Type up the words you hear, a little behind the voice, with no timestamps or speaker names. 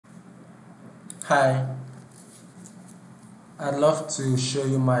Hi, I'd love to show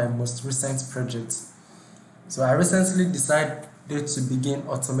you my most recent project. So I recently decided to begin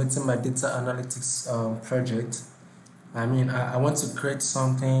automating my data analytics project. I want to create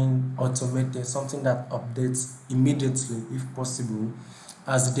something automated, something that updates immediately if possible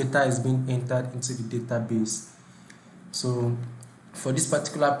as the data is being entered into the database. So for this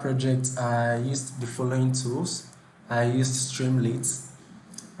particular project, I used the following tools. I used Streamlit,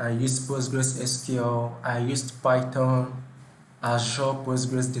 I used Postgres SQL, I used Python, Azure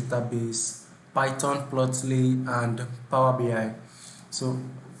Postgres database, Python Plotly, and Power BI. So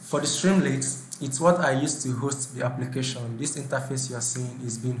for the Streamlit, it's what I use to host the application. This interface you are seeing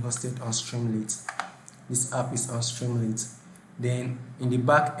is being hosted on Streamlit. This app is on Streamlit. Then in the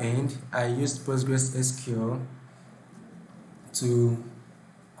back end, I used Postgres SQL to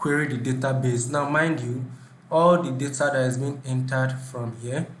query the database. Now, mind you, all the data that is being entered from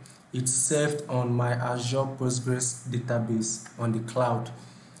here, it's saved on my Azure Postgres database on the cloud.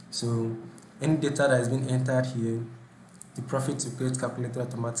 So any data that is being entered here, the profit will get calculated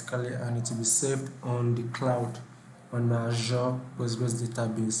automatically and it will be saved on the cloud on my Azure Postgres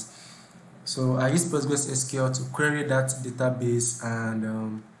database. So I use Postgres SQL to query that database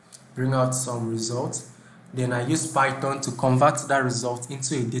and bring out some results. Then I use Python to convert that result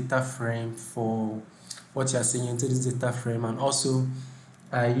into a data frame for what you are seeing into this data frame. And also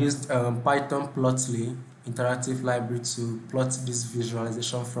I used Python Plotly interactive library to plot this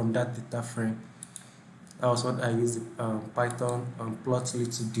visualization from that data frame. That was what I used Python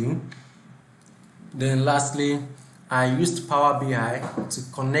Plotly to do. Then lastly, I used Power BI to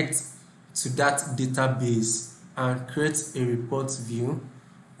connect to that database and create a report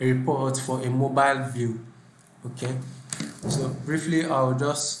for a mobile view. Okay, so briefly I'll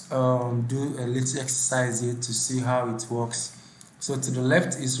just do a little exercise here to see how it works. So to the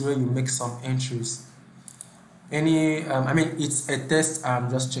left is where you make some entries. It's a test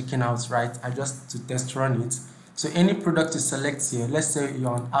I'm just checking out, right? I just to test run it. So any product you select here, let's say you're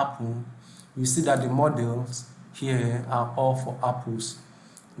on Apple, you see that the models here are all for apples.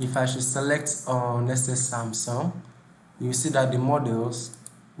 If I should select on, let's say, Samsung, you see that the models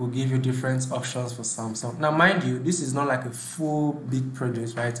will give you different options for Samsung. Now, mind you, this is not like a full big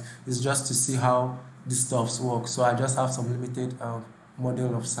project, right? It's just to see how these stuffs work. So I just have some limited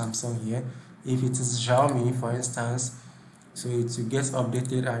model of Samsung here. If it is Xiaomi, for instance, so it will get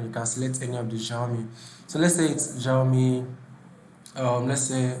updated and you can select any of the Xiaomi. So let's say it's Xiaomi, let's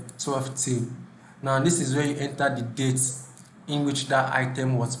say 12T. Now this is where you enter the date in which that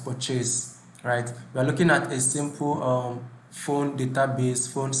item was purchased, right? We are looking at a simple phone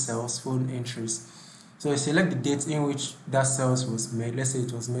database, phone sales, phone entries. So you select the date in which that sales was made. Let's say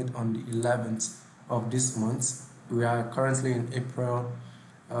it was made on the 11th of this month. We are currently in April.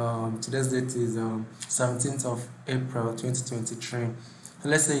 Today's date is 17th of April 2023. So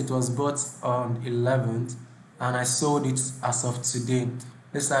let's say it was bought on 11th and I sold it as of today.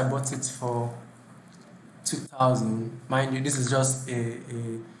 Let's say I bought it for 2,000. Mind you, this is just a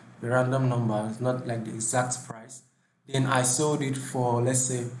random number, it's not like the exact price. Then I sold it for, let's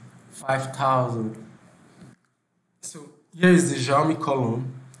say, 5,000. So here is the Xiaomi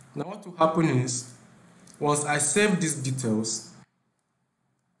column. Now what will happen is, once I save these details,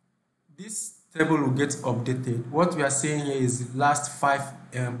 this table will get updated. What we are saying here is the last five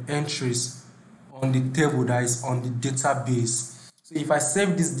entries on the table that is on the database. So if I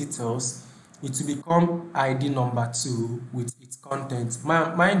save these details, it will become ID number 2 with its content.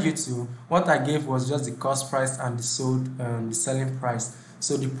 Mind you too, what I gave was just the cost price and the selling price.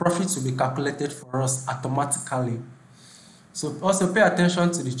 So the profits will be calculated for us automatically. So also pay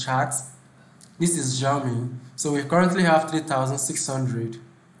attention to the chart. This is Xiaomi. So we currently have 3,600,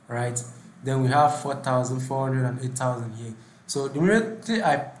 right? Then we have 4,400 and 8,000 here. So immediately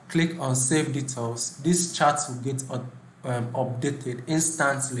I click on save details, this chart will get updated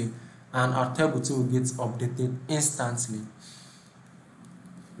instantly and our table too will get updated instantly.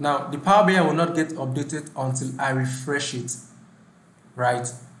 Now the Power BI will not get updated until I refresh it, right?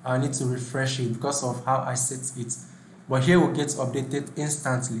 I need to refresh it because of how I set it. But here will get updated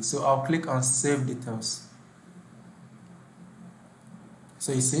instantly. So I'll click on save details.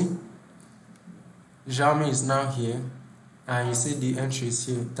 So you see, Xiaomi is now here and you see the entries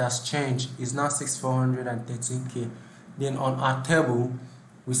here. It has changed. It's now 6,413K. Then on our table,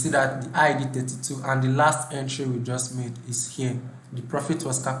 we see that the ID 32 and the last entry we just made is here. The profit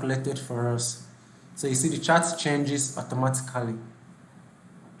was calculated for us. So you see the chart changes automatically.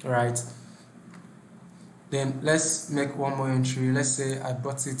 Right. Then let's make one more entry. Let's say I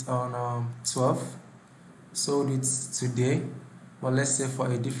bought it on 12, sold it today. but let's say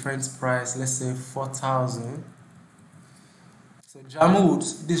for a different price, let's say 4,000. So this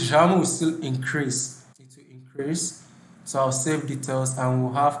JAMU will still increase. It will increase. So I'll save details and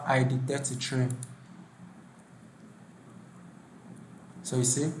we'll have ID 33. So you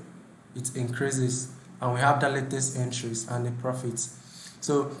see, it increases and we have the latest entries and the profits.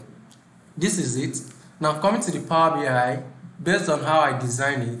 So this is it. Now coming to the Power BI, based on how I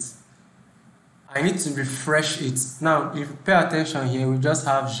design it, I need to refresh it. Now, if you pay attention here, we just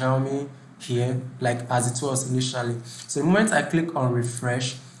have Xiaomi here, like as it was initially. So the moment I click on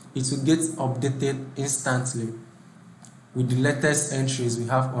refresh, it will get updated instantly with the latest entries we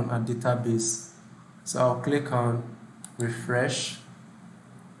have on our database. So I'll click on refresh.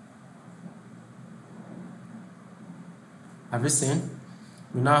 Have you seen?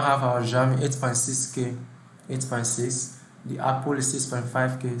 We now have our Xiaomi 8.6K, 8.6. The Apple is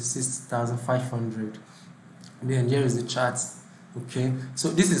 6.5K, 6,500. Then here is the chart. Okay, so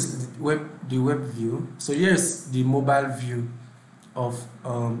this is the web view. So here's the mobile view of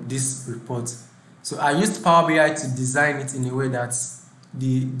this report. So I used Power BI to design it in a way that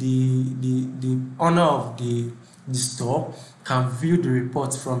the owner of the store can view the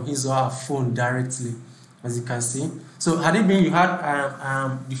report from his or her phone directly, as you can see. So had it been you had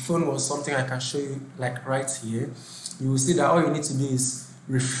the phone was something I can show you like right here, you will see that all you need to do is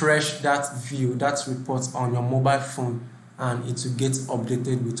refresh that view, that report on your mobile phone, and it will get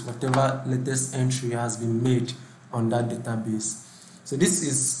updated with whatever latest entry has been made on that database. So this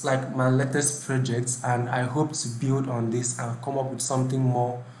is like my latest project, and I hope to build on this and come up with something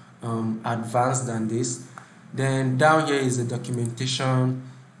more advanced than this. Then down here is the documentation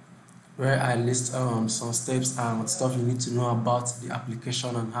where I list some steps and stuff you need to know about the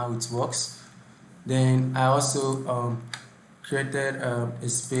application and how it works. Then I also created a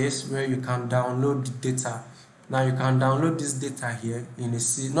space where you can download the data. Now you can download this data here in a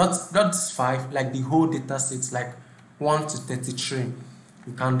C, not this 5, like the whole data set, like 1 to 33.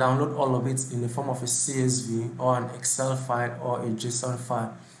 You can download all of it in the form of a CSV or an Excel file or a JSON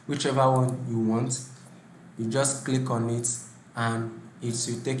file, whichever one you want. You just click on it and it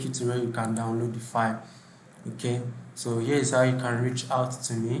will take you to where you can download the file. Okay, so here is how you can reach out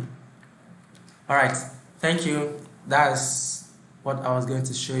to me. Alright, thank you. That's what I was going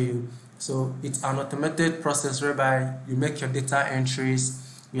to show you. So it's an automated process whereby you make your data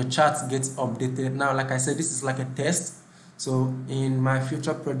entries, your chart gets updated. Now, like I said, this is like a test. So in my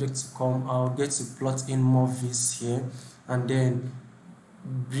future projects to come, I'll get to plot in more views here and then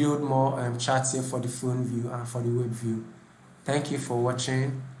build more charts here for the phone view and for the web view. Thank you for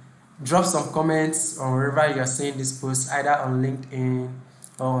watching. Drop some comments on wherever you're seeing this post, either on LinkedIn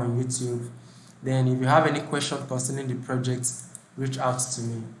or on YouTube. Then if you have any question concerning the project, reach out to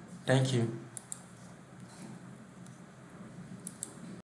me. Thank you.